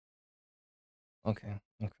Okay.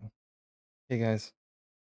 Okay. Hey guys,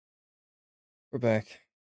 we're back.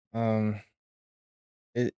 Um,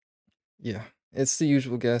 it yeah, it's the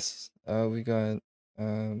usual guests. We got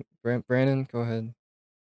Brandon. Go ahead, say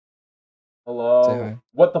Hello. hi.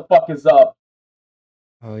 What the fuck is up?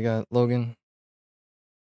 We got Logan,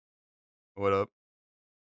 What up?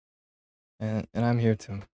 and I'm here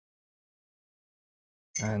too.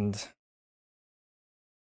 And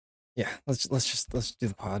yeah, let's do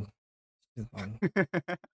the pod. Do the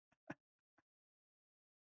pod.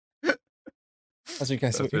 How's your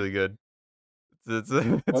guys That's week? really good. It's a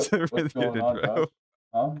What's really good going on, Josh? intro.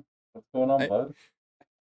 Huh? What's going on, I bud?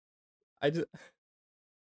 I just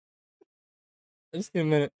need a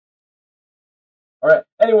minute. All right.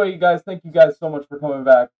 Anyway, you guys, thank you guys so much for coming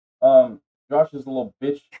back. Josh is a little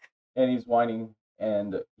bitch, and he's whining,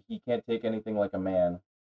 and he can't take anything like a man.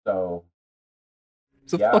 So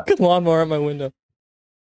There's a yeah. fucking lawnmower at my window.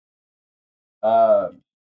 Uh,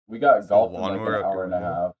 we got Is the golf in like an lawnmower out your hour and a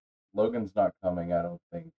window? half. Logan's not coming, I don't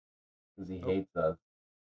think, because he Nope. hates us.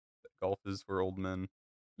 Golf is for old men.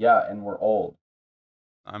 Yeah, and we're old.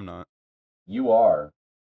 I'm not. You are.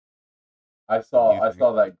 I What do saw you I think?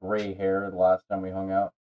 saw that gray hair the last time we hung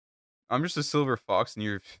out. I'm just a silver fox, and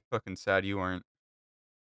you're fucking sad you aren't.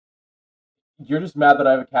 You're just mad that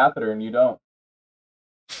I have a catheter and you don't.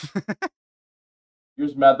 You're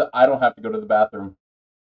just mad that I don't have to go to the bathroom.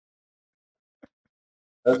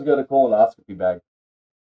 I just got a colonoscopy bag.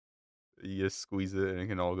 You just squeeze it, and it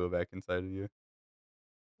can all go back inside of you.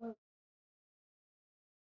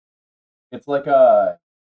 It's like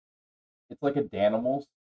a Danimals.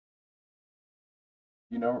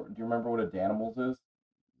 Do you remember what a Danimals is?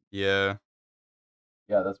 Yeah,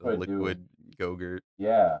 Yeah, that's the what I do. liquid Go-Gurt.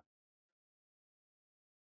 Yeah.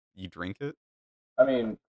 You drink it? I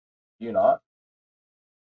mean, do you not?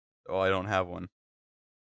 Oh, I don't have one.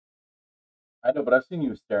 I know, but I've seen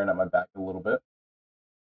you staring at my back a little bit.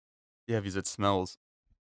 Yeah, because it smells.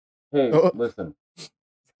 Hey, Oh, listen.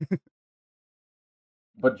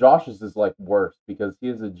 But Josh's is like worse because he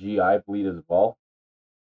has a GI bleed as well.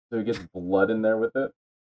 So he gets blood in there with it.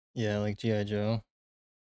 yeah, like GI Joe.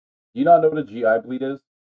 Do you not know what a GI bleed is?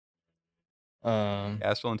 Um,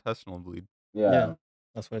 Gastrointestinal bleed. yeah, Yeah.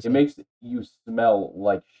 that's what I It said. makes you smell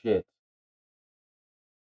like shit.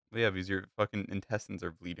 But yeah, because your fucking intestines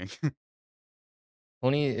are bleeding.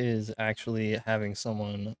 Tony is actually having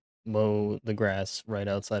someone mow the grass right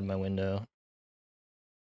outside my window.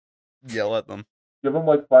 Yell at them. Give him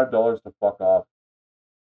like $5 to fuck off.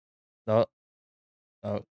 Oh,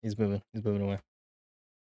 oh, he's moving. He's moving away.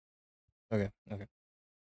 Okay, okay.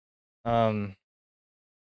 Um,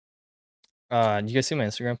 did you guys see my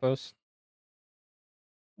Instagram post?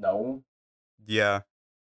 No. Yeah.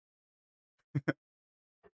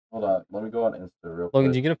 Hold on. Let me go on Insta real Logan, did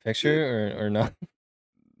quick. you get a picture or not?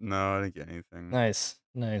 No, I didn't get anything. Nice,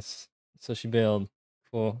 nice. So she bailed.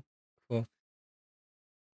 Cool, cool.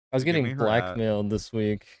 I was Well, give getting me her at. blackmailed this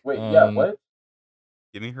week. Wait, yeah, what?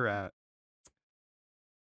 Give me her at.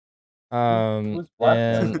 Who's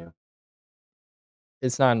blackmailing And you?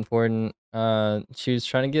 it's not important. She was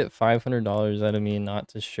trying to get $500 out of me not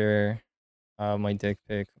to share my dick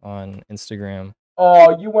pic on Instagram.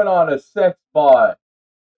 Oh, you went on a sex bot.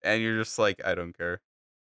 And you're just like, I don't care.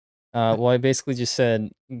 Well, I basically just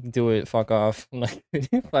said, "Do it, fuck off." I'm like,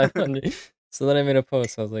 500. So then I made a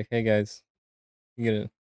post. I was like, "Hey guys, you getting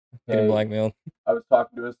Okay, blackmailed." I was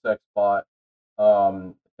talking to a sex bot.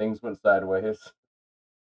 Things went sideways.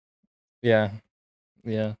 Yeah,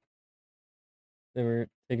 yeah. They were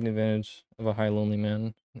taking advantage of a high lonely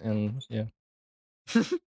man, and yeah.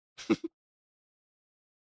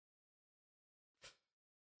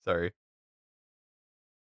 Sorry.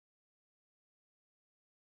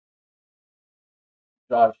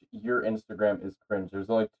 Josh, your Instagram is cringe. There's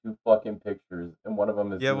only two fucking pictures, and one of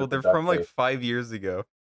them is Yeah, you well, with the they're duct from like tape. 5 years ago.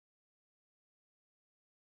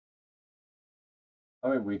 How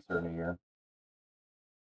many weeks are in a year?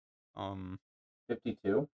 Um,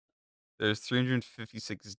 52? there's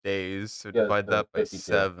 356 days, so Yeah, divide so that by 52.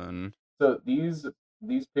 7. So these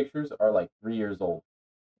pictures are like 3 years old.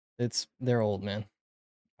 They're old, man.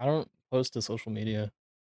 I don't post to social media.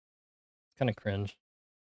 It's kind of cringe.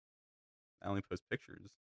 I only post pictures.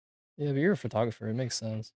 Yeah, but you're a photographer. It makes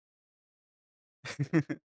sense.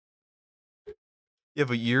 Yeah,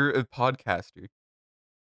 but you're a podcaster.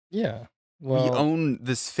 Yeah. We Well, own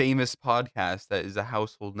this famous podcast that is a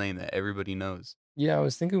household name that everybody knows. yeah, I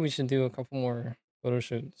was thinking we should do a couple more photo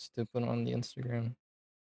shoots to put on the Instagram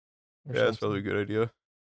or Yeah, that's probably a something. good idea.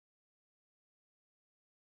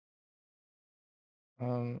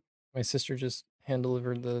 Um, my sister just hand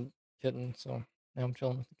delivered the kitten, so now I'm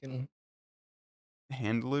chilling with the kitten.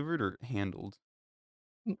 hand delivered or handled?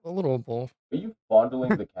 A little of both. Are you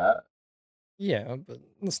fondling the cat? Yeah, but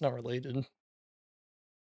it's not related.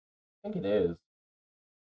 I think it is.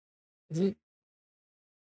 Is it?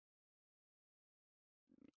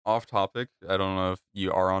 Off topic. I don't know if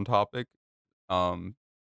you are on topic.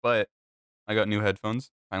 But I got new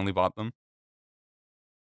headphones. Finally bought them.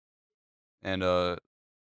 And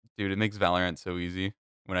dude, it makes Valorant so easy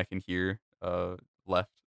when I can hear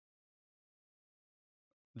left,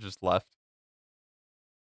 just left.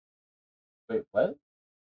 Wait, what?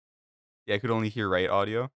 Yeah, I could only hear right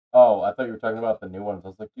audio. Oh, I thought you were talking about the new ones. I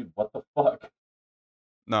was like, dude, what the fuck?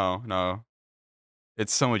 No, no.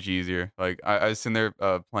 It's so much easier. Like I was sitting there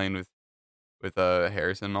playing with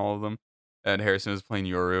Harrison and all of them. And Harrison was playing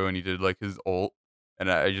Yoru and he did like his ult.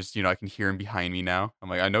 And I just, I can hear him behind me now. I'm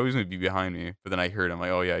like, I know he's gonna be behind me, but then I heard him like,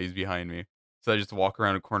 oh yeah, he's behind me. So I just walk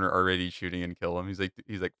around a corner already shooting and kill him. He's like,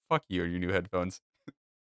 fuck you and your new headphones.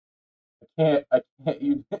 You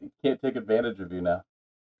can't take advantage of you now.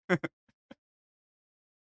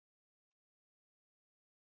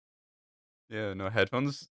 Yeah, no,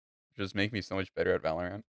 headphones just make me so much better at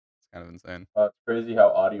Valorant. It's kind of insane. It's crazy how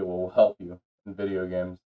audio will help you in video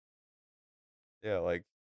games. Yeah, like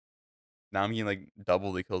now I'm getting like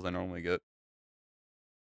double the kills I normally get.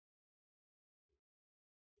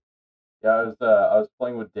 Yeah, I was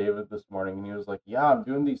playing with David this morning, and he was like, "Yeah, I'm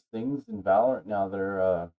doing these things in Valorant now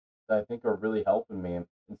that I think are really helping me." And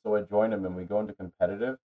so I joined him, and we go into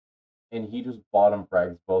competitive, and he just bottom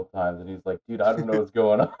frags both times, and he's like, "Dude, I don't know what's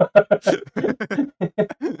going on."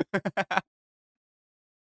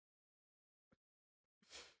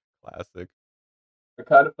 Classic. I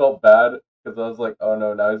kind of felt bad because I was like, "Oh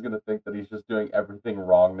no, now he's gonna think that he's just doing everything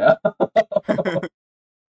wrong now."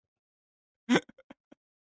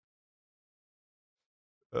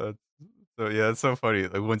 Uh, so yeah, it's so funny.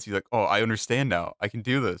 Like once you like, oh, I understand now. I can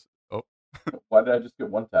do this. Oh, Why did I just get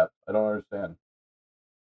one tap? I don't understand.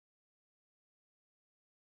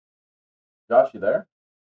 Josh, you there?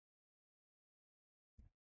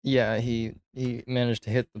 Yeah, he managed to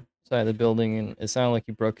hit the side of the building, and it sounded like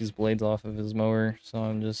he broke his blades off of his mower. So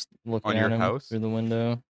I'm just looking on at your him house, through the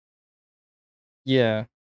window. Yeah,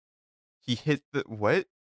 he hit the what?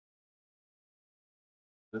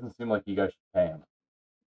 Doesn't seem like you guys should pay him.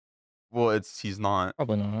 Well, he's not,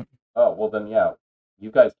 probably not. Oh well, then yeah, you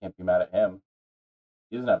guys can't be mad at him.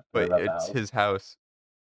 He doesn't have to care but about the it's house. his house.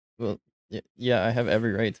 Well, yeah, I have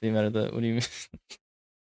every right to be mad at that. What do you mean?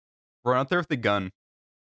 Run out there with the gun.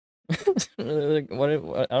 Like,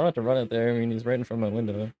 I don't have to run it there. I mean, he's right in front of my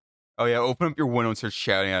window. Oh yeah, open up your window and start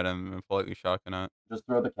shouting at him and politely shotgun at. Just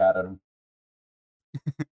throw the cat at him.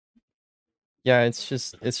 Yeah, it's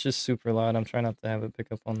just super loud. I'm trying not to have it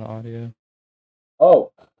pick up on the audio.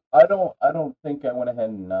 Oh, I don't think I went ahead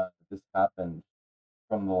and this happened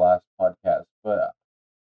from the last podcast, but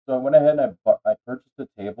so I went ahead and I purchased a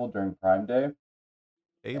table during Prime Day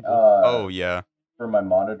Table. uh Oh yeah. for my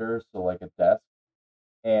monitor, so like a desk,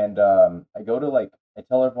 and I go to like I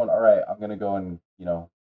tell everyone, all right, I'm gonna go and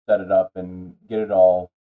set it up and get it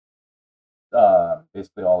all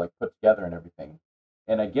basically all like put together and everything,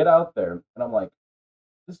 and I get out there and I'm like,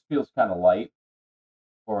 this feels kind of light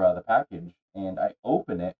for the package, and I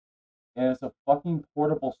open it and it's a fucking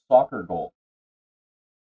portable soccer goal.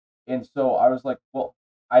 And so I was like, well,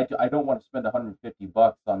 I don't want to spend 150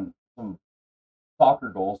 bucks on some soccer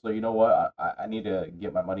goal. So you know what? I need to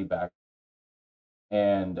get my money back.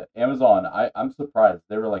 And Amazon, I'm surprised.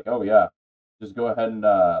 They were like, oh yeah, just go ahead and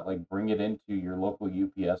like bring it into your local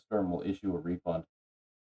UPS store and we'll issue a refund.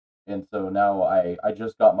 And so now I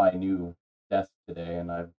just got my new desk today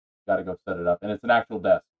and I've got to go set it up. And it's an actual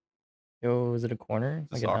desk. Yo, is it a corner?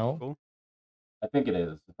 The Like an soccer L? goal. I think it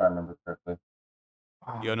is, if I remember correctly.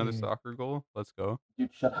 Oh, You got another dude. soccer goal? Let's go. Dude,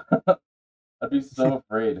 shut up. I'd be so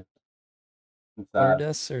afraid and Corner sad.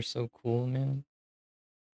 desks are so cool, man.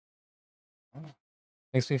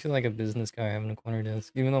 Makes me feel like a business guy having a corner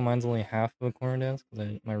desk, even though mine's only half of a corner desk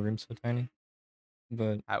because my room's so tiny.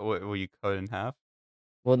 But What will you cut in half?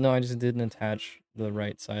 well, no, I just didn't attach the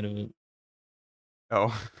right side of it.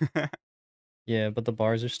 Oh. Yeah, but the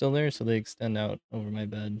bars are still there, so they extend out over my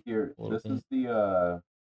bed Here, a little this bit. is the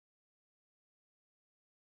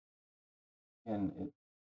and it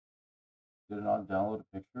did it not download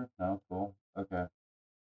a picture? No, cool. Okay.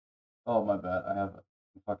 Oh my bad. I'm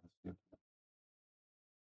fucking stupid.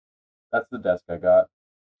 That's the desk I got.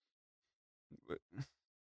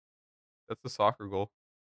 That's the soccer goal.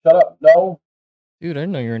 Shut up. No. Dude, I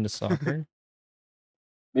didn't know you were into soccer.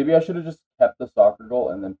 Maybe I should have just kept the soccer goal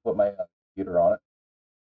and then put my computer on it.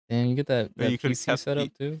 And you get that Or you could PC kept set up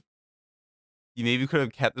too? You maybe could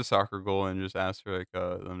have kept the soccer goal and just asked for like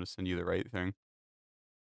them to send you the right thing.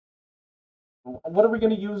 What are we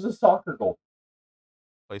gonna use the soccer goal?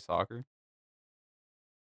 Play soccer.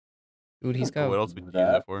 Dude, We he's don't But got what fucking else do would you use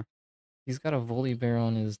it that. for? he's got a volley bear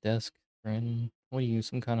on his desk, Brandon. What are you,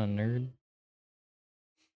 some kind of nerd?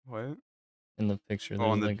 What? In the picture, Oh,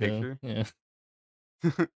 there's on the like a picture? yeah.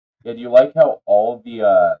 Yeah, do you like how all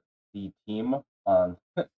the team on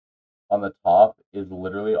on the top is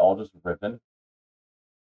literally all just ribbon?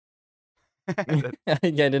 That-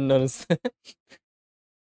 Yeah, I didn't notice that.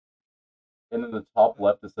 And in the top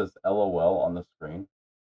left it says LOL on the screen.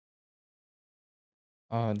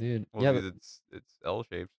 Oh, dude. well, Yeah, because it's L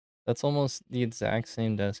shaped. that's almost the exact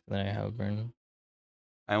same desk that I have, Brandon.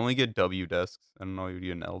 I only get W desks. I don't know if you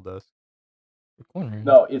get an L desk. The corner.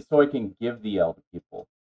 No, it's so I can give the L to people.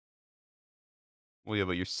 Well, yeah,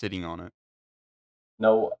 but you're sitting on it.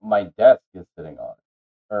 No, my desk is sitting on it.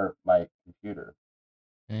 Or my computer.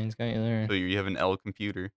 And he's got you there. So you have an L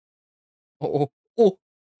computer. Oh, oh, oh!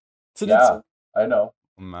 Yeah, I know.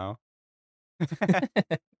 Wow.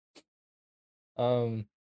 Um,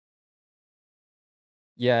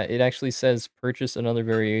 yeah, it actually says purchase another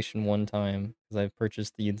variation one time because I've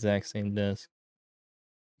purchased the exact same disc.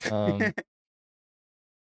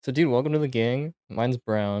 So dude, welcome to the gang. Mine's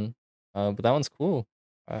brown, but that one's cool.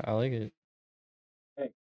 I like it.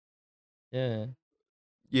 Hey. Yeah,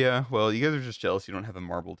 Yeah, well, you guys are just jealous you don't have a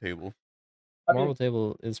marble table. I marble mean,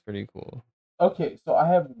 table is pretty cool. okay, so I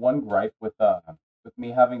have one gripe with me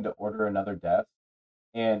having to order another desk,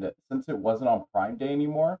 and since it wasn't on Prime Day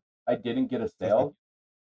anymore, I didn't get a sale,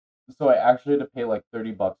 so I actually had to pay like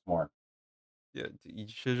 $30 more. Yeah, you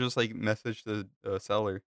should just like message the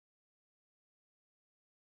seller.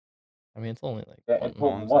 I mean, it's only like And 1 All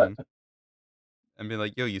told month. them I'm what? saying. And be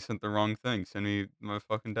like, yo, you sent the wrong thing. Send me my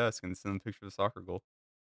fucking desk and send a picture of the soccer goal.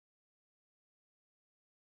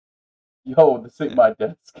 Yo, this ain't Yeah, my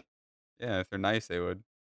desk. yeah. If they're nice, they would.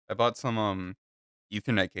 I bought some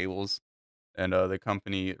Ethernet cables, and the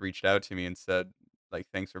company reached out to me and said like,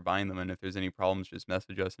 thanks for buying them, and if there's any problems, just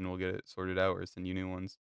message us and we'll get it sorted out or send you new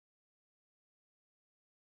ones.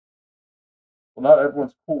 Well, not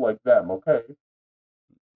everyone's cool like them, okay?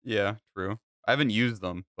 Yeah, true. I haven't used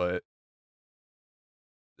them, but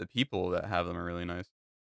the people that have them are really nice.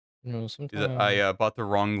 You know, 'Cause sometimes I bought the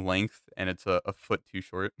wrong length and it's a foot too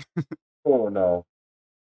short. Oh no.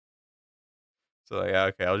 So yeah,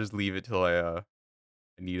 okay, I'll just leave it till I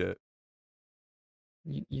need it.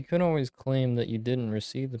 you can always claim that you didn't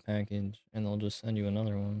receive the package, and they'll just send you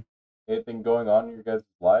another one. Anything going on in your guys'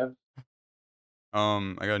 lives?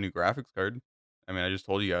 I got a new graphics card. I mean, I just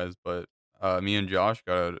told you guys, but me and Josh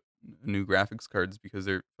got new graphics cards because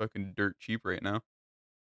they're fucking dirt cheap right now.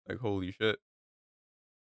 Like holy shit.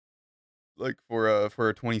 Like for a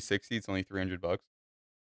 2060, it's only $300.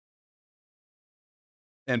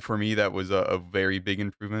 And for me, that was a very big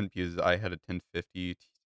improvement because I had a 1050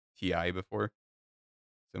 Ti before.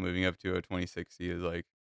 So moving up to a 2060 is like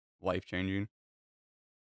life changing.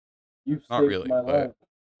 You've Not saved really, my but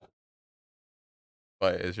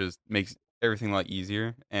life. it just makes everything a lot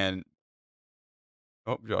easier. And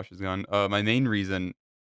oh, Josh is gone. My main reason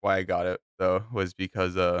why I got it though was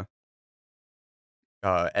because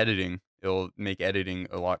editing. It'll make editing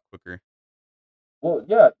a lot quicker. Well,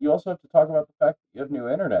 yeah, you also have to talk about the fact that you have new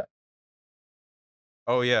internet.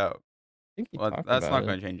 Oh yeah, I think you well talked that's about not it.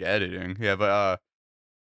 going to change editing. Yeah, but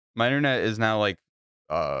my internet is now like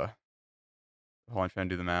uh, hold on, trying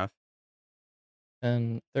to do the math.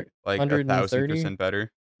 And Like 130. 1,000%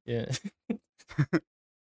 better. Yeah.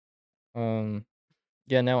 Um.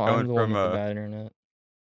 Yeah. Now I I'm went the one from with the bad internet.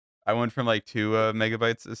 like 2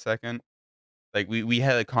 megabytes a second. Like we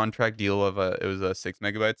had a contract deal of it was 6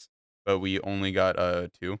 megabytes, but we only got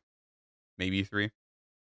 2, maybe 3.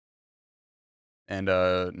 And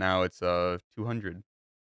now it's 200.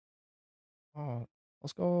 Oh,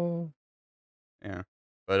 let's go. Yeah.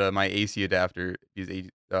 But my AC adapter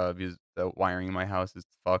because the wiring in my house is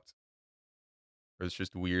fucked. Or it's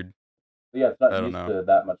just weird. But yeah, it's not I don't used know. to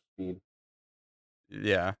that much speed.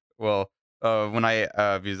 Yeah. Well, when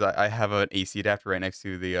because I have an AC adapter right next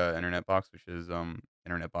to the internet box, which is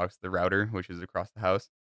internet box, the router, which is across the house,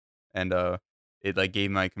 and it like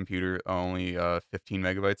gave my computer only 15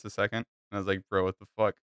 megabytes a second. And I was like, bro, what the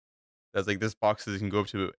fuck? I was like, this box can go up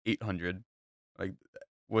to 800. Like,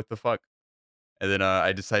 what the fuck? And then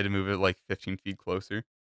I decided to move it like 15 feet closer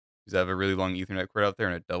because I have a really long Ethernet cord out there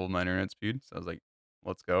and it doubled my internet speed. So I was like,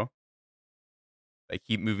 let's go. I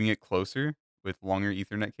keep moving it closer with longer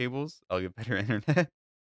Ethernet cables. I'll get better internet.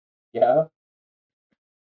 Yeah,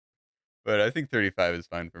 But I think 35 is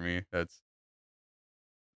fine for me. That's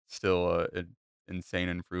still insane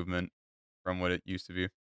improvement from what it used to be.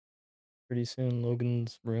 Pretty soon,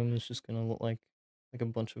 Logan's room is just gonna look like a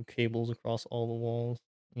bunch of cables across all the walls.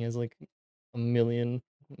 He has like a million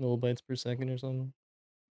millibytes per second or something.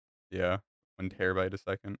 Yeah, 1 terabyte a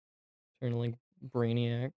second. Turn like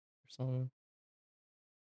Brainiac or something.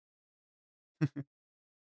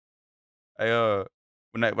 I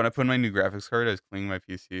when I put in my new graphics card, I was cleaning my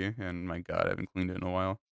PC, and my God, I haven't cleaned it in a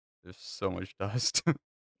while. There's so much dust.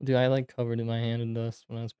 Dude, I like covered in my hand in dust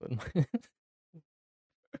when I was putting my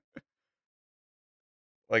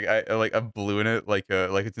Like I blew in it like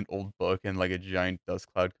it's an old book, and like a giant dust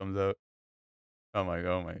cloud comes out. Oh my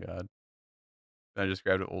God. I just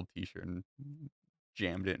grabbed an old T-shirt and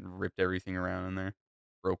jammed it and ripped everything around in there.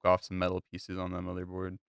 Broke off some metal pieces on the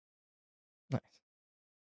motherboard. nice.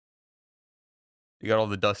 You got all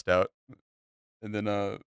the dust out, and then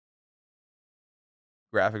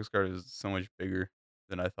graphics card is so much bigger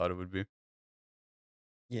than I thought it would be.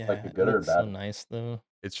 Like Yeah, a it good or looks so bad? nice though.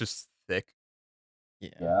 It's just thick. Yeah,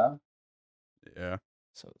 Yeah. Yeah.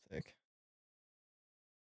 so thick.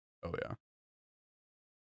 Oh yeah.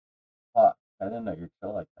 Fuck. I didn't know you're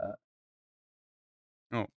chill like that.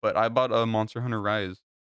 Oh, but I bought a Monster Hunter Rise.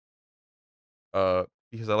 Uh,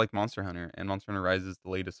 because I like Monster Hunter, and Monster Hunter Rise is the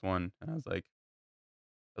latest one, and I was like,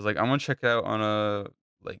 "I wanna check it out on,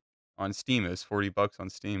 like, on Steam." It was $40 on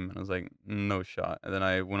Steam, and I was like, "No shot." And then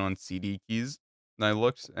I went on CD Keys, and I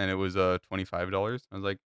looked, and it was, $25. I was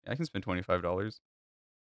like, "Yeah, I can spend $25."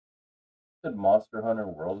 Said Monster Hunter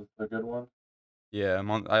World is the good one. Yeah,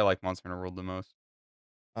 I like Monster Hunter World the most.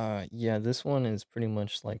 Yeah, this one is pretty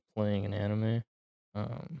much like playing an anime.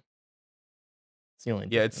 Um, it's the only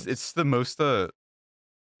Yeah, difference. it's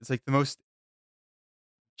like the most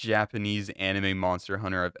Japanese anime Monster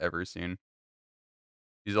Hunter I've ever seen.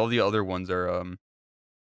 Because all the other ones are,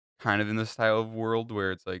 kind of in the style of World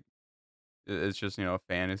where it's like it's just,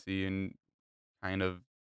 fantasy and kind of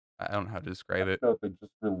I don't know how to I describe it. feel like they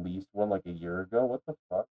just released one like a year ago. What the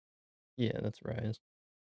fuck? Yeah, that's Rise.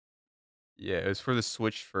 Yeah, it was for the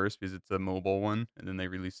Switch first because it's a mobile one, and then they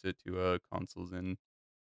released it to, consoles and,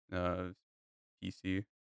 uh, PC,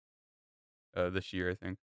 this year, I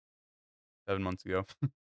think, 7 months ago.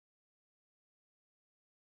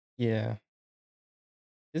 Yeah,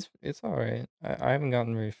 it's all right. I haven't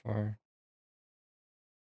gotten very far.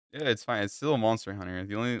 Yeah, it's fine, it's still a Monster Hunter.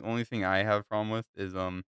 The only thing I have a problem with is,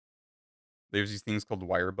 there's these things called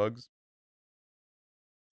wire bugs,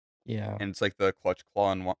 Yeah. and it's like the Clutch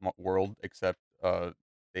Claw in World, except,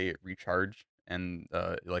 they recharge and,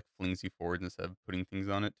 it, like, flings you forward instead of putting things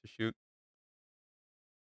on it to shoot.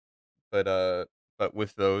 But, but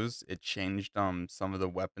with those, it changed, some of the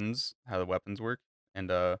weapons, how the weapons work, and,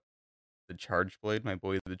 the Charge Blade, my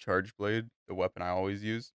boy, the Charge Blade, the weapon I always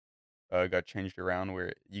use, got changed around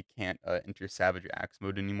where you can't, enter Savage Axe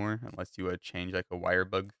mode anymore unless you, change, like, a wire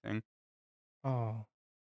bug thing. Oh,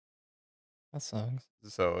 that sucks.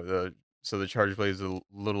 So the Charge Blade is a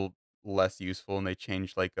little less useful, and they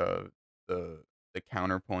changed, like, the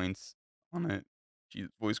counterpoints on it. Jeez,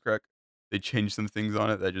 voice crack. They changed some things on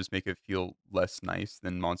it that just make it feel less nice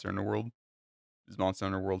than Monster Hunter World. 'Cause Monster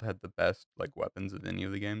Hunter World had the best, like, weapons of any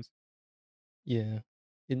of the games. Yeah.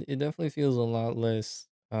 It definitely feels a lot less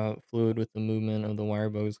fluid with the movement of the wire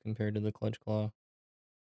bows compared to the clutch claw.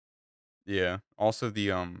 Yeah. Also,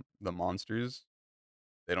 the monsters,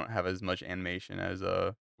 they don't have as much animation as,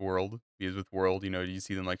 World, because with World, you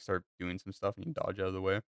see them, like, start doing some stuff and you dodge out of the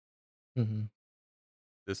way. Mhm.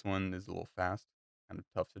 This one is a little fast, kind of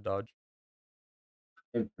tough to dodge.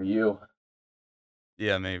 Good for you.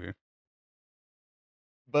 Yeah, maybe.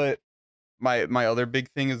 But my other big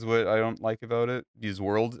thing is what I don't like about it, is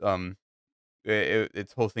World,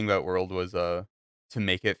 its whole thing about World was, to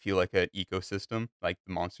make it feel like an ecosystem, like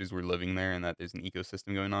the monsters were living there and that there's an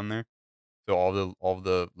ecosystem going on there. So all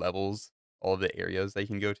the levels, all the areas they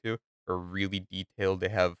can go to are really detailed. They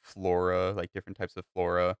have flora, like different types of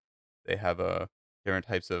flora. They have, different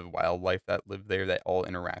types of wildlife that live there that all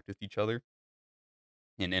interact with each other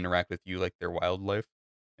and interact with you like they're wildlife.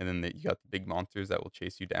 And then you got the big monsters that will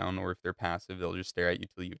chase you down, or if they're passive, they'll just stare at you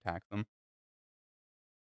till you attack them.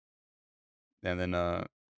 And then,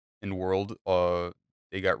 in World,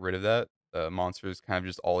 they got rid of that. Monsters kind of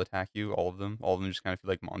just all attack you, all of them. All of them just kind of feel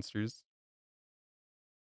like monsters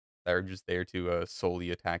that are just there to,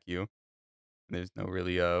 solely attack you. There's no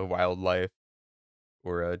really, wildlife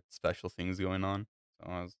or, special things going on, so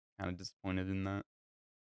I was kinda disappointed in that.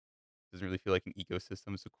 Doesn't really feel like an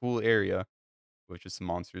ecosystem. It's a cool area with just some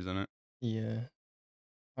monsters in it. Yeah.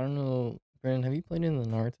 I don't know, Brandon, have you played any of the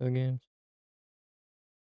Naruto games?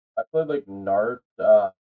 I played like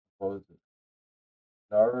Naruto. What was it?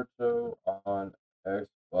 Naruto on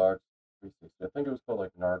Xbox 360. I think it was called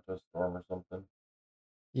like Naruto Storm or something.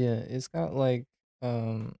 Yeah, it's got like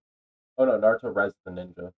um Oh no, Naruto Res the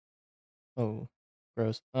Ninja. oh,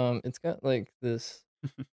 gross. It's got like this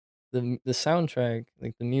the soundtrack,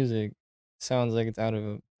 like the music sounds like it's out of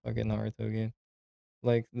a fucking Naruto game.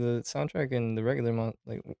 Like the soundtrack in the regular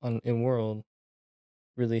like in World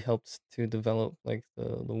really helps to develop like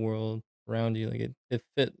the world around you. Like it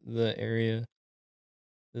fit the area.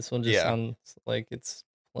 This one just Yeah. sounds like it's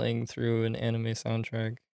playing through an anime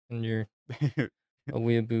soundtrack and you're a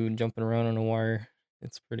weeaboo jumping around on a wire.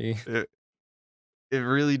 It's pretty it it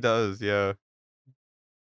really does, yeah.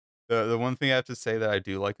 The one thing I have to say that I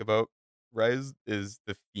do like about Rise is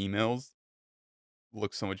the females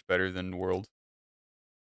look so much better than World.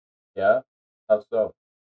 Yeah? How so?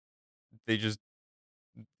 They just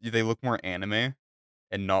they look more anime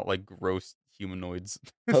and not like gross humanoids.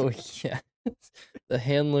 oh yeah. The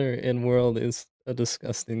handler in World is a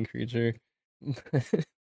disgusting creature.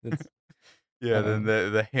 It's Yeah, then um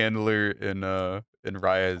the handler in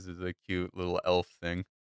Rise is a cute little elf thing.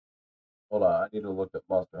 Hold on, I need to look at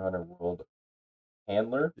Monster Hunter World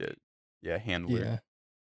Handler. Yeah, yeah, handler. yeah,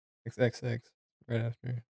 XXX right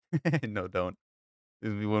after. No, don't.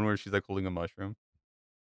 It'll be one where she's like holding a mushroom.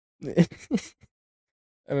 I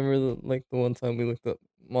remember like the one time we looked up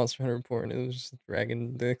Monster Hunter porn, it was just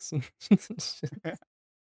dragon dicks and shit.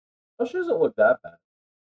 Oh, she doesn't look that bad.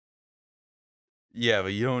 Yeah,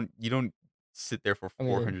 but you don't sit there for I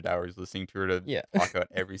mean, 400 hours listening to her to yeah. talk about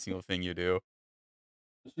every single thing you do.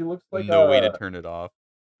 She looks like No way to turn it off.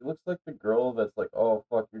 she looks like the girl that's like, oh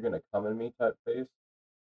fuck, you're gonna come in me type face.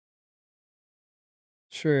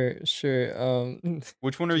 Sure, sure.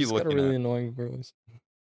 Which one are you She's got a looking really at? annoying voice.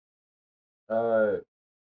 Uh,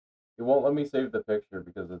 it won't let me save the picture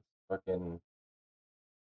because it's fucking.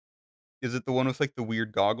 Is it the one with like the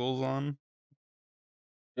weird goggles on?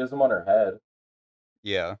 She has them on her head.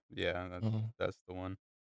 Yeah, yeah, that's Uh, that's the one.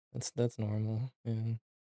 that's normal. Yeah.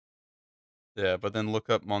 Yeah, but then look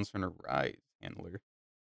up Monster Hunter Rise handler.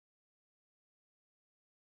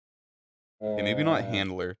 Okay, maybe not And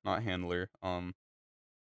handler, not handler.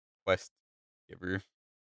 Quest giver.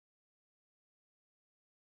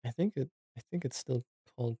 I think it's still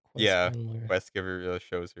called Quest Yeah, Handler. quest giver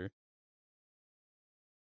shows her.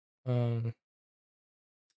 Um,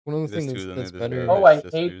 one of the There's things two of them. that's There's better. oh, I hate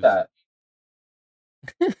sisters. that.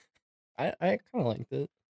 I kind of liked it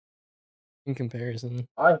in comparison.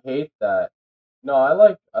 I hate that. No, I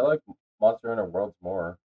like Monster Hunter Worlds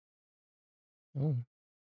more. Oh,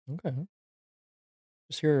 okay.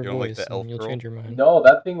 Just hear her You don't like voice the and elf you'll girl? change your mind. No,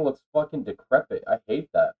 that thing looks fucking decrepit. I hate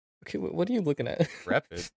that. Okay, what are you looking at?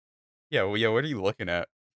 Rapid. Yeah, well, yeah. What are you looking at?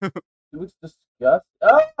 It looks disgusting.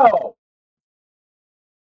 Oh,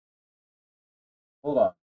 hold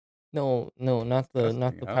on. No, no, not Disgusting.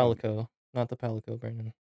 the Oh, Palico, not the Palico,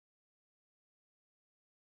 Brandon.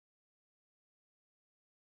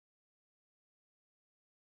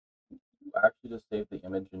 You actually just save the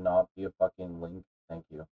image and not be a fucking link. Thank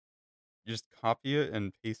you. you just copy it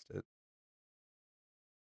and paste it.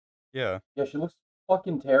 Yeah. Yeah, she looks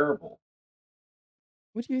fucking terrible.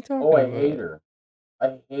 What are you Oh, talking I hate about? her.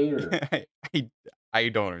 I hate her. I, I I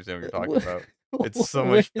don't understand what you're talking What? about. It's so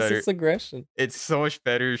Where much is better. this aggression? It's so much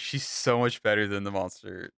better. She's so much better than the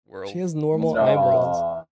Monster She World. has normal Monster Hunter World.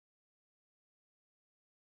 eyebrows.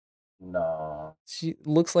 Nah, nah. She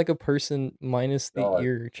looks like a person minus the Y'all are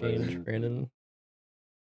ear change, crazy. Brandon.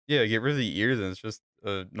 Yeah, get rid of the ears and it's just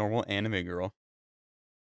a normal anime girl.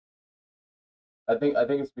 I think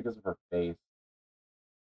it's because of her face.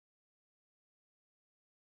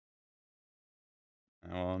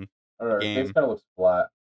 Um, I don't know. Her face game. kind of looks flat.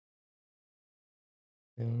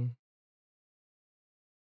 Yeah. She's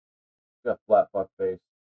got a flat fuck face.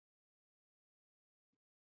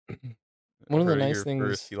 One of the Heard it nice here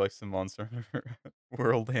first. things, He likes the Monster Hunter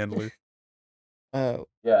World handler. uh,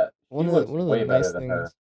 Yeah, she looks one of the way better nice than her.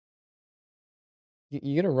 things,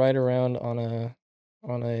 you get to ride around on a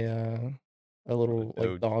On a little like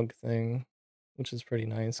Doge. dog thing, which is pretty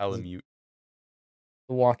nice because Palamute.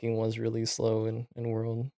 the walking was really slow in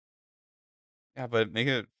World. Yeah, but make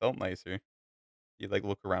it felt nicer. You like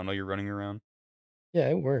look around while you're running around. Yeah,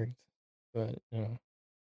 it worked, but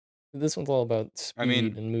this one's all about I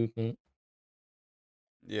mean, speed and movement.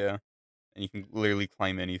 yeah, and you can literally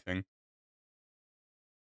climb anything.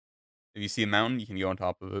 If you see a mountain, you can go on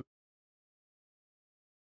top of it.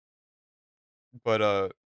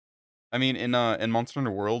 But I mean, in Monster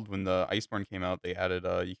Hunter World, when the Iceborne came out, they added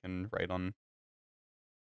you can ride on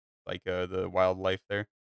like the wildlife there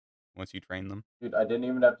once you train them. Dude, I didn't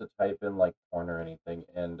even have to type in like porn or anything,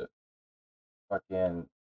 and fucking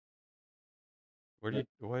What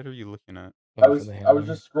are you looking at? I Oh, for the was hammer.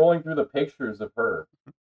 just scrolling through the pictures of her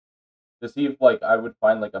to see if like I would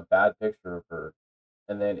find like a bad picture of her,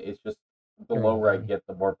 and then it's just the You're lower I done. get,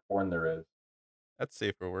 the more porn there is. That's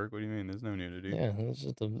safe for work. What do you mean? There's no nudity. Yeah, it's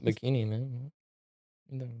just a bikini, man.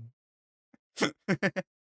 No.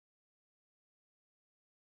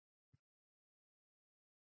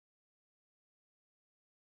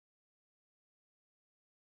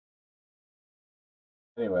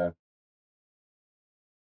 Anyway,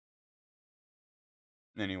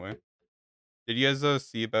 Anyway, did you guys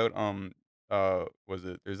see about was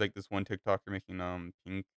it there's like this one TikToker making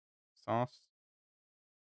pink sauce?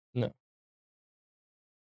 No.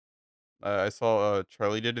 I saw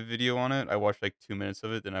Charlie did a video on it. I watched like 2 minutes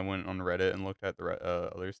of it, then I went on Reddit and looked at the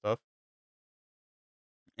other stuff.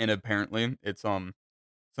 And apparently, it's some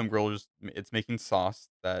girl just it's making sauce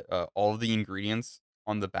that all of the ingredients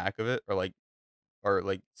on the back of it are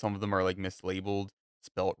like some of them are like mislabeled,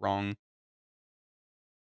 spelt wrong.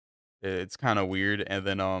 It's kind of weird. And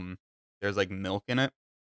then there's like milk in it,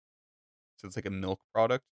 so it's like a milk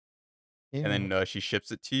product. And Yeah. then she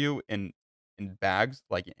ships it to you in bags,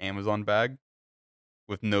 like an Amazon bag,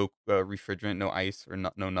 with no refrigerant, no ice, or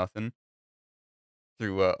no nothing,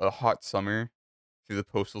 through a hot summer, through the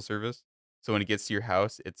postal service. So when it gets to your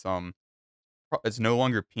house, it's no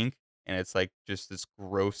longer pink, and it's like just this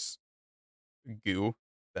gross goo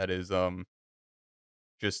that is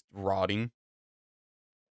just rotting.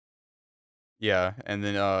 Yeah, and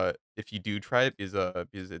then if you do try it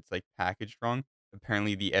because it's like packaged wrong,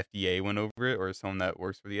 apparently the FDA went over it, or someone that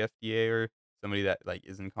works for the FDA, or somebody that like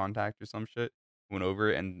is in contact or some shit went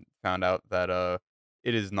over it and found out that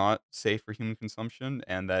it is not safe for human consumption,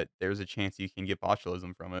 and that there's a chance you can get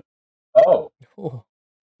botulism from it. oh, Oh,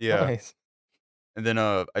 Yeah. nice. And then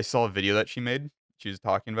I saw a video that she made. She was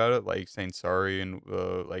talking about it, like saying sorry and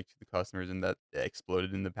like to the customers, and that it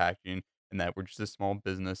exploded in the packaging, and that we're just a small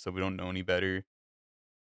business, so we don't know any better.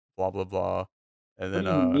 Blah blah blah. And what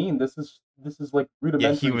then do you mean? This is like yeah,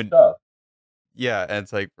 rudimentary human stuff. yeah, and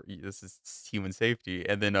it's like this is human safety.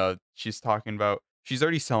 And then she's talking about she's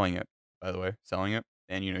already selling it, by the way, selling it,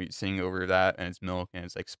 and you're seeing over that, and it's milk, and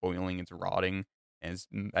it's like spoiling, it's rotting, and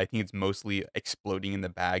I think it's mostly exploding in the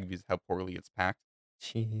bag because of how poorly it's packed.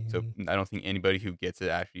 So Jeez. I don't think anybody who gets it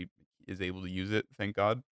actually is able to use it, thank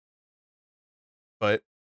God. But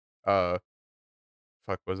uh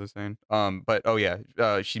fuck what was I saying? But oh yeah,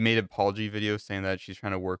 she made an apology video saying that she's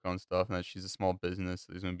trying to work on stuff and that she's a small business.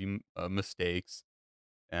 There's gonna be mistakes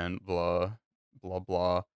and blah blah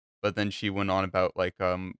blah. But then she went on about like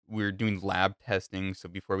we're doing lab testing, so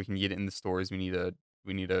before we can get it in the stores, we need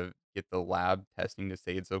to get the lab testing to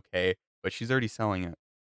say it's okay. But she's already selling it.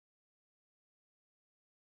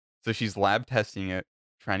 So she's lab testing it,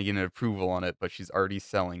 trying to get an approval on it, but she's already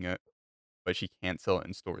selling it, but she can't sell it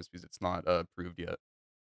in stores because it's not approved yet.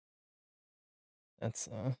 That's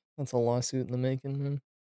a lawsuit in the making, man.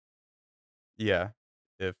 Yeah,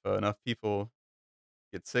 if enough people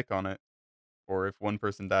get sick on it, or if one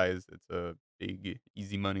person dies, it's a big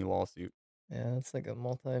easy money lawsuit. Yeah, it's like a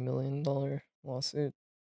multi-million-dollar lawsuit.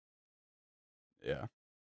 Yeah,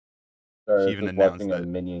 Sorry, I she was even just announced watching a that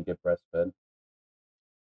minion get breastfed.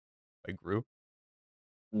 I grew.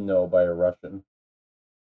 No, by a Russian.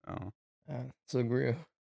 Oh, So grew.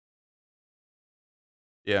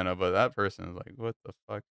 yeah, no, but that person is like, what the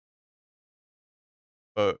fuck?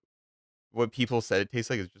 But what people said it tastes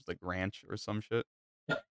like is just like ranch or some shit.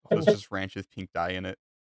 So it's Oh, just ranch with pink dye in it.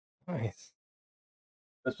 nice.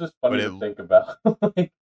 It's just But funny to think about.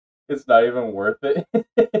 Like, it's not even worth it.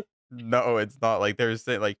 no, it's not like there's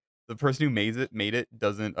like the person who made it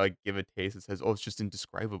doesn't like give a taste. It says, "Oh, it's just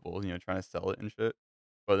indescribable," trying to sell it and shit.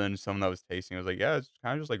 But then someone that was tasting it was like, "Yeah, it's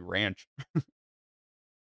kind of just like ranch."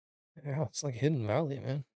 Yeah, it's like Hidden Valley,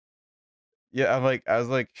 man. Yeah, I was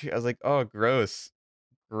like, "Oh, gross,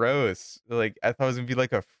 gross." Like I thought it was gonna be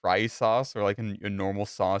like a fry sauce or like a normal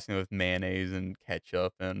sauce, with mayonnaise and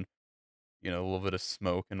ketchup and a little bit of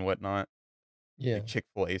smoke and whatnot, Yeah. like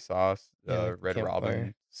Chick-fil-A sauce, Yeah, like the Red campfire.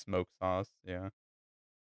 Robin smoke sauce, yeah.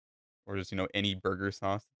 Or just, any burger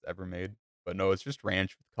sauce that's ever made. But no, it's just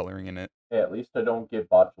ranch with coloring in it. Hey, at least I don't get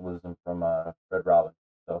botulism from Red Robin.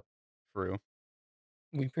 So True.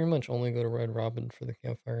 We pretty much only go to Red Robin for the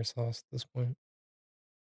campfire sauce at this point.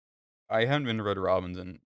 I haven't been to Red Robin's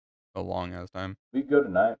in a long ass time. we go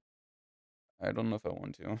tonight. I don't know if I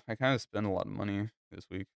want to. I kind of spent a lot of money this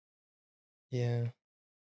week. Yeah,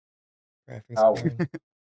 graphics How? card.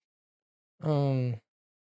 Um,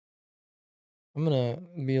 I'm gonna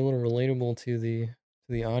be a little relatable to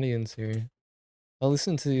the audience here. I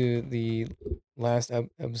listened to the last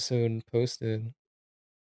episode posted,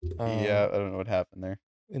 Yeah, Um, I don't know what happened there.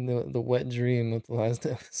 in the wet dream of the last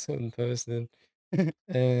episode posted,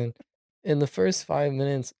 and in the first 5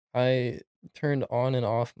 minutes, I turned on and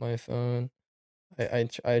off my phone.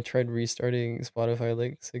 I tried restarting Spotify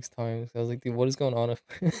like 6 times. I was like, dude, what is going on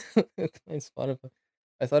with my Spotify?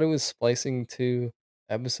 I thought it was splicing 2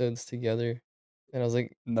 episodes together, and I was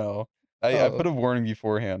like, No. I put oh, a warning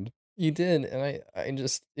beforehand. you did, and I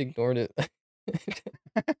just ignored it.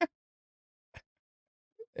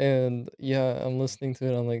 And yeah, I'm listening to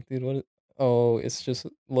it. I'm like, dude, oh, it's just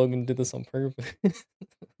Logan did this on purpose.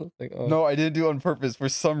 Like, oh, No, I didn't do it on purpose. For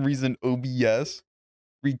some reason, OBS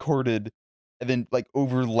recorded and then like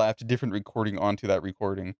overlapped a different recording onto that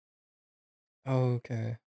recording.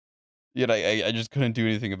 okay. Yet I just couldn't do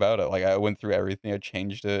anything about it. Like I went through everything, I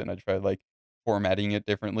changed it, and I tried like formatting it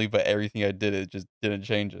differently, but everything I did, it just didn't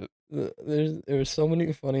change it. There were so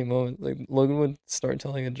many funny moments. Like Logan would start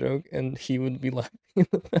telling a joke, and he would be laughing in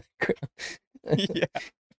the background. Yeah.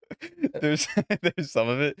 There's there's some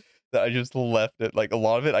of it that I just left it. Like a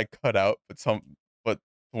lot of it I cut out, but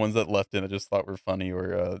the ones that left in I just thought were funny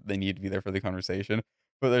or they need to be there for the conversation.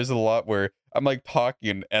 But there's a lot where I'm like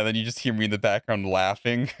talking and then you just hear me in the background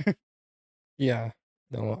laughing. Yeah.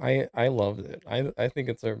 No, I loved it. I think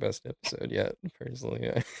it's our best episode yet, personally.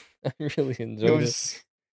 I really It enjoyed it. was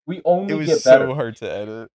We it only was get so better. hard to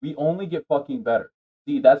edit. We only get fucking better.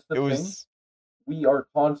 See, that's the It thing. was We are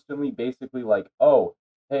constantly basically like, oh,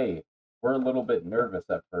 hey, we're a little bit nervous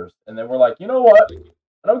at first, and then we're like, you know what?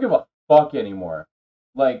 I don't give a fuck anymore.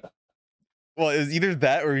 Like, well, it was either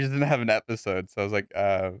that or we just didn't have an episode. So I was like,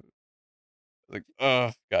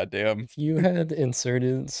 oh goddamn. If you had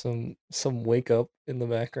inserted some wake up in the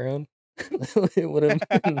background, it would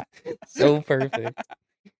have been so perfect.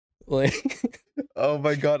 Like Oh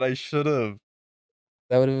my god, I should have.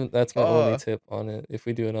 that's my only Oh, tip on it. If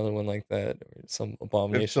we do another one like that or some if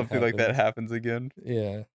abomination something like that happens. happens again.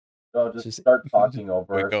 Yeah. oh, just Just start talking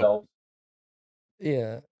over Wake up. ourselves.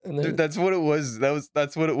 yeah. And Dude, then that's what it was.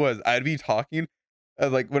 That's what it was. I'd be talking,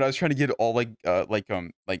 like when I was trying to get it all like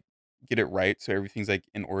get it right, so everything's like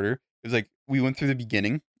in order. It was like we went through the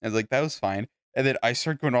beginning, and like that was fine, and then I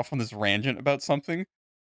started going off on this rangent about something.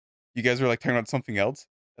 You guys were like talking about something else,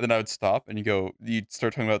 and then I would stop, and you'd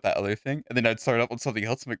start talking about that other thing, and then I'd start up on something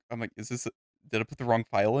else. I'm like, is this? Did I put the wrong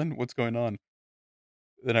file in? What's going on?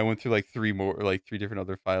 Then I went through like three different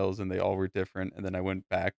other files, and they all were different. And then I went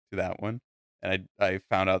back to that one, and I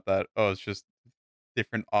found out that oh, it's just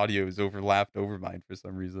different audios overlapped over mine for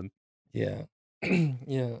some reason. yeah.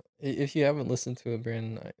 Yeah. If you haven't listened to it,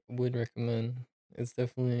 Brandon, I would recommend. It's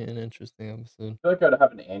definitely an interesting episode. I feel like I'd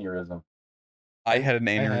have an aneurysm. I had an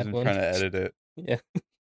I had aneurysm one. trying to edit it. Yeah.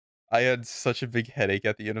 I had such a big headache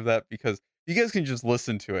at the end of that because you guys can just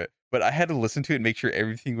listen to it, but I had to listen to it and make sure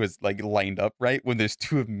everything was like lined up right. When there's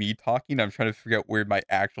two of me talking, I'm trying to figure out where my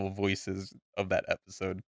actual voice is of that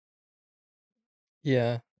episode.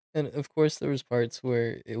 Yeah. And of course there was parts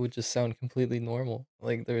where it would just sound completely normal.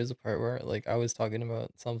 Like there is a part where like I was talking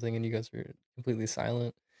about something and you guys were completely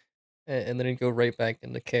silent and then it'd go right back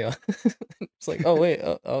into chaos. It's like, oh wait,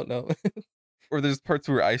 oh no. Or there's parts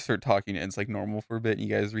where I start talking and it's like normal for a bit and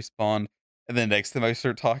you guys respond. And then next time I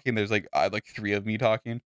start talking, there's like I like three of me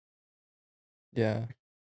talking. Yeah.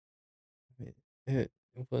 It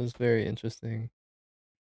was very interesting.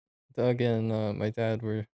 Doug and my dad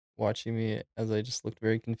were watching me as I just looked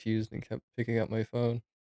very confused and kept picking up my phone.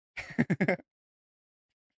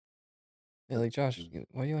 They're like, Josh,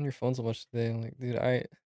 why are you on your phone so much today? I'm like, dude, my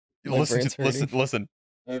brain's hurting. Listen.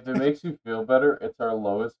 Hey, if it makes you feel better, it's our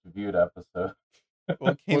lowest viewed episode. Well, it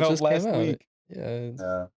Well, came it out just came last out. week. Yeah. It's,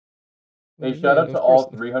 Yeah. what Hey, do you shout mean? out to Of course.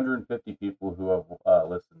 all 350 people who have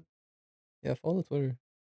listened, Yeah, follow the Twitter.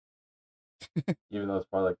 even though it's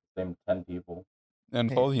probably like the same 10 people. And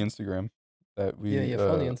Hey. follow the Instagram that we Yeah,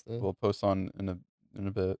 follow the Insta. will post on in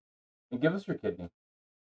a bit. And give us your kidney.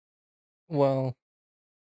 Well,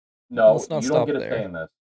 No, let's not you don't stop get a say there. in this.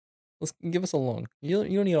 Let's give us a lung. You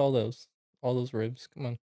don't need all those ribs. Come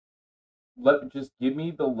on. Just give me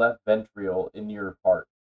the left ventricle in your heart.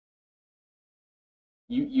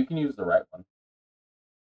 You can use the right one.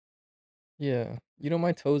 Yeah,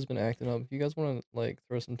 my toe's been acting up. If you guys want to like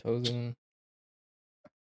throw some toes in,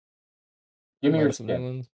 Give me your mine some new skin.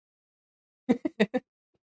 ones.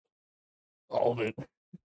 All of it.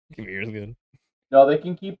 Give me yours good. No, they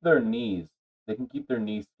can keep their knees. They can keep their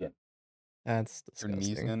knee skin. That's Their knee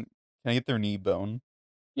disgusting. skin. Can I get their knee bone?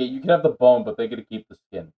 Yeah, you can have the bone, but they get to keep the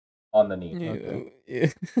skin on the knee. Ew, ew.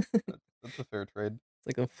 That's a fair trade.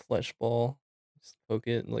 It's like a flesh ball. Just poke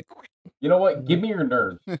it and like. You know what? Give me your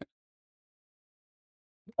nerves. I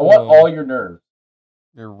Oh. want all your nerves.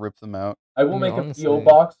 You rip them out. I will mean, make a PO honestly,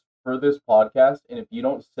 box for this podcast, and if you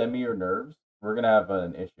don't send me your nerves, we're gonna have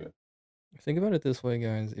an issue. think about it this way,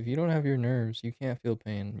 guys. If you don't have your nerves, you can't feel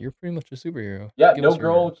pain. You're pretty much a superhero. Yeah, Give no us your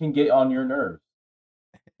girl nerves. can get on your nerves.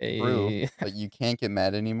 True. Hey, Like you can't get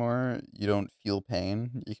mad anymore. You don't feel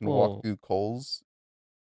pain. You can walk well, through Kohl's.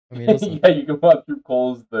 I mean, listen. Yeah, you can walk through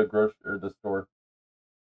Kohl's, the grocery or the store.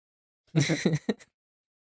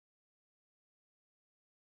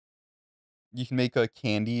 You can make a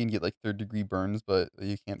candy and get like third-degree burns, but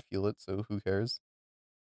you can't feel it, so who cares?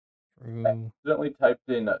 I True. accidentally typed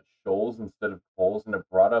in Shoals instead of Kohl's, and it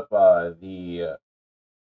brought up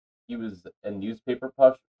he was a newspaper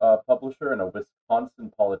publisher and a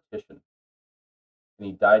Wisconsin politician, and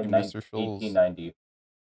he died Hey, in Mr. Scholes. 1890.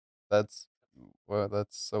 That's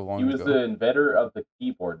that's so He long was ago. the inventor of the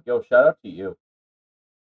keyboard. Yo, shout out to you.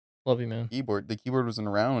 Love you, man. The keyboard wasn't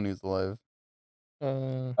around when he was alive.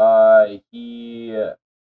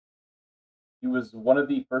 He was one of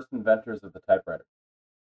the first inventors of the typewriter.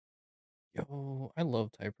 Yo, I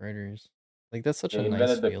love typewriters. Like, that's such They a nice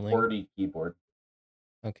invented the feeling. QWERTY keyboard.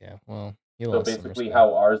 Okay, well, he So lost some basically, respect.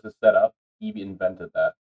 how ours is set up, he invented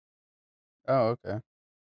that. Oh, okay.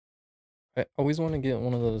 I always want to get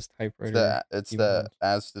one of those It's typewriter the keyboards.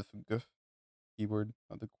 Aztec keyboard,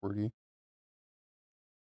 not the QWERTY.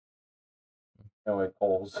 Anyway,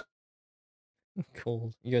 Kohl's.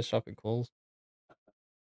 Kohl's. You guys shop at Kohl's?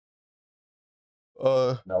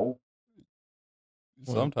 No.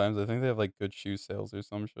 Well, Sometimes I think they have like good shoe sales or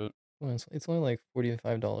some shit. well, it's only like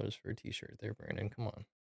 $45 for a t-shirt there, Brandon. Come on.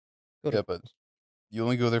 Go to Yeah, but Kohl's. you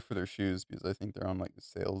only go there for their shoes because I think they're on like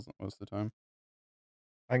sales most of the time.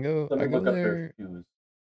 I go Let me look up their there. shoes.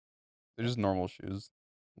 They're just normal shoes.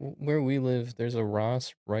 Where we live, there's a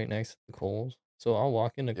Ross right next to the Kohl's. So I'll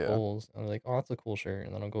walk into Yeah. Kohl's and I'm like, oh, that's a cool shirt.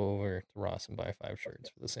 And then I'll go over to Ross and buy 5 shirts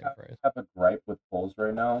for the same price. I have a gripe with Kohl's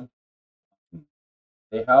right now.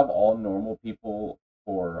 They have all normal people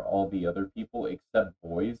for all the other people except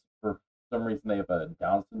boys. For some reason, they have a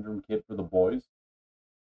Down syndrome kid for the boys.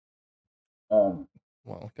 Well,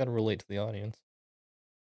 gotta relate to the audience.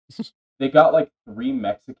 They got like 3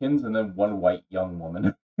 Mexicans and then 1 white young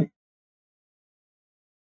woman.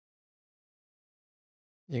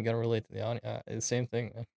 You gotta relate to the audience. Same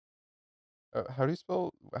thing, man. How do you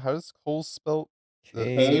spell? How does Kohl's spell?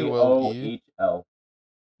 K-O-H-L. KOHL.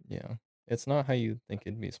 Yeah. It's not how you think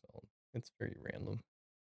it'd be spelled. It's very random.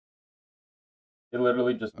 They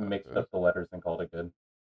literally just Okay. mixed up the letters and called it good.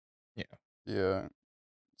 Yeah.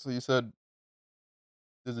 So you said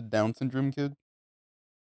there's a Down syndrome kid?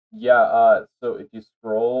 Yeah, so if you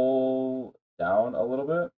scroll down a little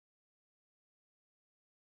bit,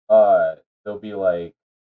 there'll be like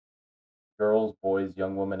girls, boys,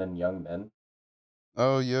 young women, and young men.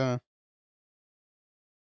 Oh yeah.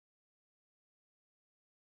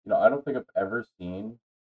 I don't think I've ever seen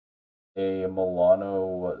a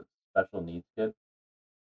Milano special needs kid.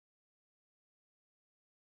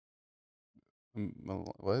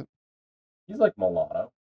 What? He's like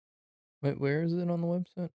Milano. Wait, where is it on the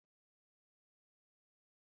website?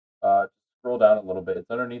 Just scroll down a little bit.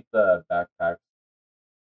 It's underneath the backpack.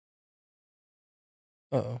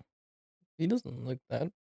 Oh. He doesn't look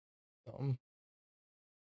that dumb.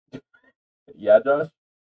 Yeah, Josh?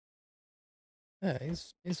 Yeah,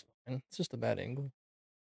 he's fine. It's just a bad angle.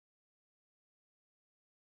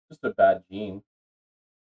 Just a bad gene.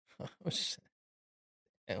 Oh, shit.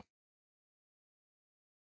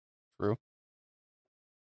 True.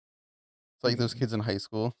 It's like those kids in high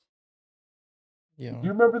school. Yeah. Do you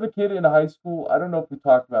remember the kid in high school? I don't know if we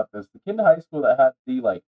talked about this. The kid in high school that had the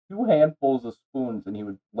like 2 handfuls of spoons and he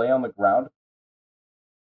would lay on the ground.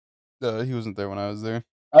 He wasn't there when I was there.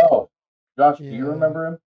 Oh, Josh, do you Yeah. remember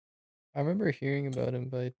him? I remember hearing about him,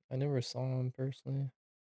 but I never saw him personally.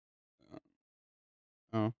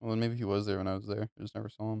 Oh, well, then maybe he was there when I was there. I just never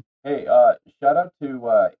saw him. Hey, shout out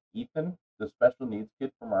to Ethan, the special needs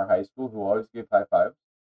kid from our high school who always gave high fives.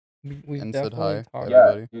 We've And said definitely hi to talked. Yeah,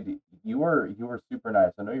 everybody. dude, you were super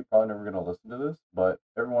nice. I know you're probably never gonna listen to this, but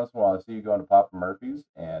every once in a while I see you going to Papa Murphy's,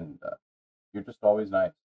 and you're just always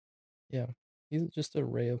nice. Yeah. He's just a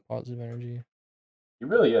ray of positive energy. He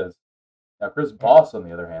really is. Now, Chris Boss, on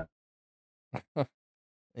the other hand,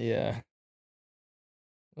 Yeah.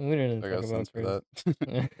 We didn't I talk got about sense for that.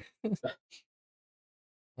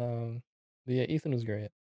 But yeah, Ethan was great.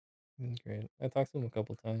 He was great. I talked to him a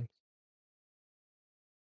couple times.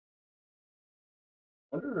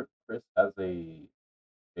 I wonder if Chris has a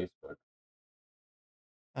Facebook.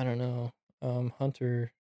 I don't know.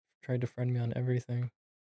 Hunter tried to friend me on everything.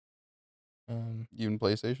 Even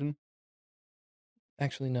PlayStation?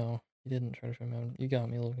 Actually, no, he didn't try to friend me on. You got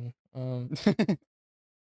me, Logan.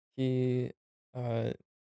 He, I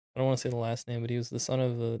don't want to say the last name, but he was the son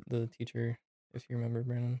of the teacher, if you remember,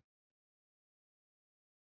 Brandon.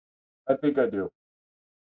 I think I do.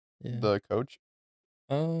 Yeah. The coach.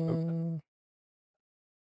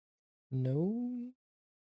 No.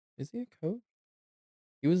 Is he a coach?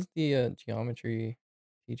 He was the geometry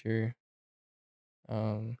teacher.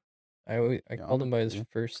 I called him by his Geometry.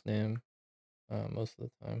 first name, most of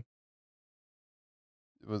the time.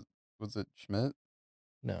 Was it Schmidt?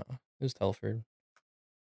 No, it was Telford.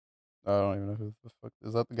 I don't even know who the fuck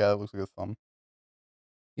is that. The guy that looks like a thumb.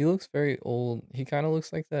 He looks very old. He kind of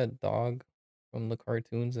looks like that dog from the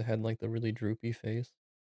cartoons that had like the really droopy face.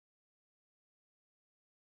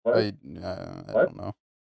 What? I What? don't know.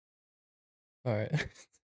 All right.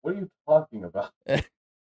 What are you talking about?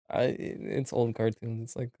 It's old cartoons.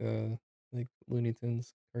 It's like Looney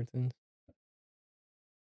Tunes cartoons.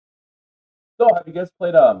 So, have you guys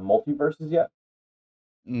played Multiverses yet?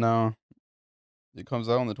 No, it comes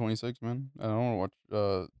out on the 26th, man. I don't want to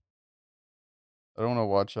watch. I don't want to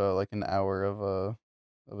watch like an hour of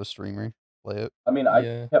a streamer play it. I mean,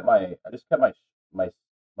 Yeah. I just kept my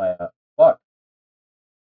fuck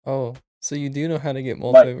Oh, so you do know how to get my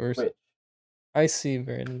multiverse? Twitch. I see,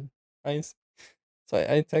 Brandon. So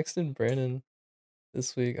I texted Brandon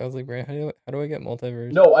this week. I was like, Brandon, how do I get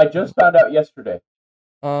multiverse? No, I just found out yesterday.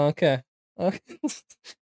 Okay.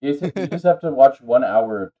 You just have to watch 1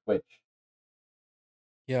 hour of Twitch.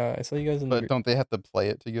 Yeah, I saw you guys in But the. don't they have to play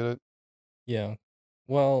it to get it? Yeah. They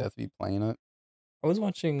Well, have to be playing it. I was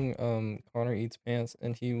watching Connor Eats Pants,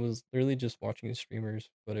 and he was literally just watching his streamers,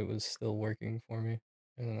 but it was still working for me.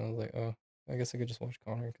 And then I was like, oh, I guess I could just watch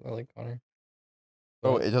Connor because I like Connor.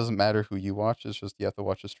 Oh, But it doesn't matter who you watch. It's just you have to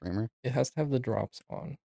watch a streamer. it has to have the drops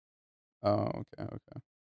on. Oh, okay.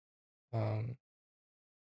 Um,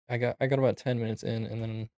 I got about 10 minutes in, and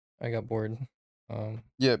then I got bored.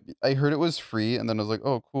 Yeah, I heard it was free, and then I was like,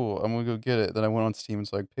 "Oh, cool! I'm gonna go get it." Then I went on Steam, and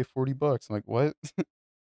it's like, "Pay $40." I'm like, "What?"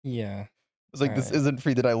 Yeah. It's like, "This isn't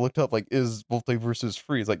free." Then I looked up, like, "Is Multiversus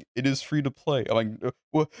free?" It's like, "It is free to play." I'm like,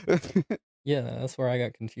 "What?" Yeah, that's where I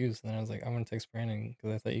got confused. And then I was like, I'm gonna text Brandon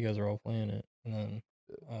because I thought you guys were all playing it. And then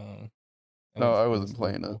I No, went I to wasn't this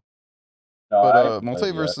playing it. loophole. No, But I haven't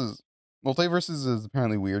played it yet. Multiverses is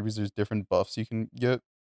apparently weird because there's different buffs you can get,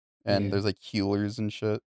 and Yeah. there's like healers and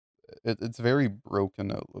shit. It's very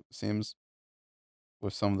broken. Seems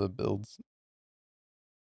with some of the builds.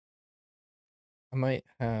 I might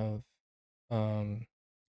have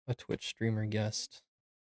a Twitch streamer guest.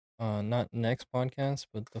 Not next podcast,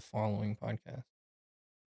 but the following podcast.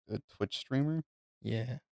 A Twitch streamer.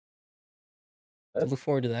 Yeah. So That's look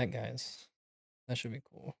forward to that, guys. That should be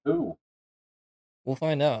cool. who? We'll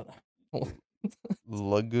find out.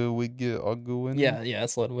 Ludwig. Yeah,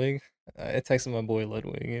 it's Ludwig. I texted my boy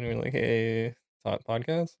Ludwig and we're like, hey,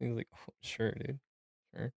 podcast? He was like, oh, sure, dude.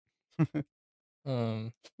 Sure.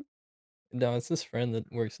 Um, no, it's this friend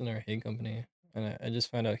that works in our hay company, and I just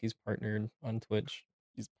found out he's partnered on Twitch,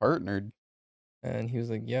 He's partnered. and he was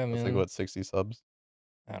like, "Yeah, That's like man." what 60 subs.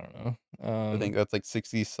 I don't know. I think that's like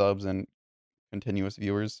 60 subs and continuous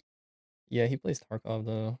viewers. Yeah, he plays Tarkov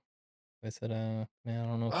though. I said, man, I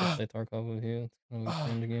don't know if I play Tarkov with you. It's kind of a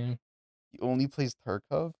cringe game. He only plays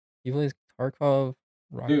Tarkov. He plays Tarkov,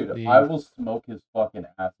 Rocket Dude, League. I will smoke his fucking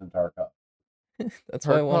ass in Tarkov. That's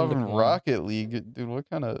why I wanted Tarkov to and come on. Rocket League, dude. What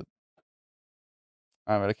kind of?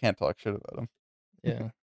 I can't talk shit about him. Yeah,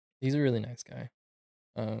 he's a really nice guy.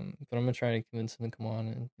 But I'm gonna try to convince him to come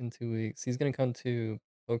on in 2 weeks. He's gonna come to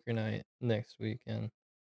poker night next weekend,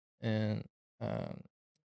 and I'm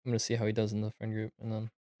gonna see how he does in the friend group, and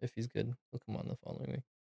then if he's good, he'll come on the following week.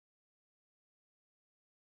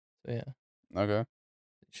 So yeah, Okay. it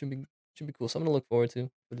should be cool. Something to look forward to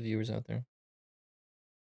for the viewers out there.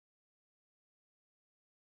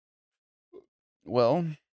 Well,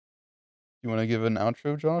 you want to give an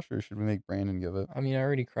outro, Josh, or should we make Brandon give it? I mean, I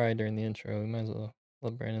already cried during the intro. We might as well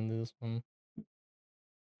let Brandon do this one. You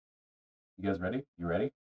guys ready? You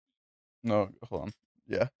ready? No, hold on.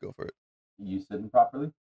 Yeah, go for it. You sitting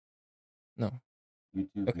properly? No.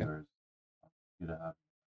 YouTube Okay. viewers, you to have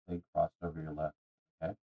a big crossed over your left.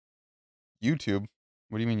 Okay. YouTube.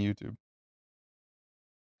 What do you mean YouTube?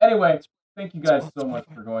 Anyway, thank you guys so much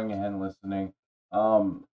for going ahead and listening.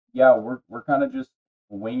 Yeah, we're kind of just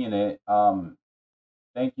winging it.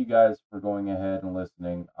 Thank you guys for going ahead and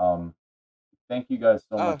listening. Thank you guys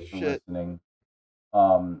so much for listening.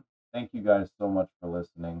 Thank you guys so much for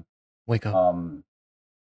listening. Wake up.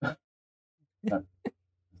 It's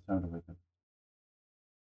time to wake up.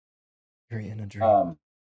 You're in a dream.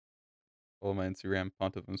 Follow my Instagram,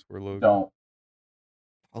 Pontiff and Square Logan. Don't.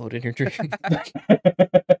 Followed in your dream.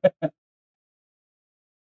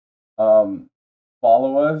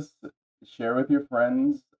 Follow us, share with your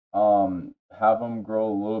friends, have them grow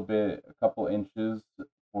a little bit, a couple inches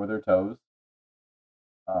for their toes.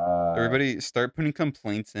 Everybody start putting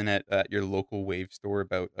complaints in at your local Wave store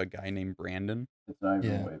about a guy named Brandon. It's not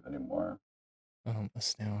even Yeah. Wave anymore.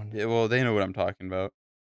 Astound. Yeah, well, they know what I'm talking about.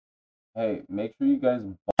 Hey, make sure you guys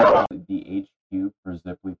buy the HQ for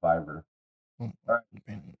Ziply Fiber. Oh, Alright.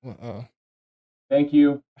 well, Thank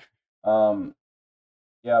you.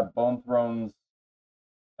 Yeah, Bone Thrones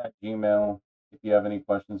at Gmail if you have any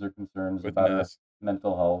questions or concerns With an about our S.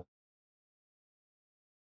 mental health.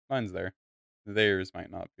 Mine's there. Theirs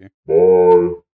might not be. Bye.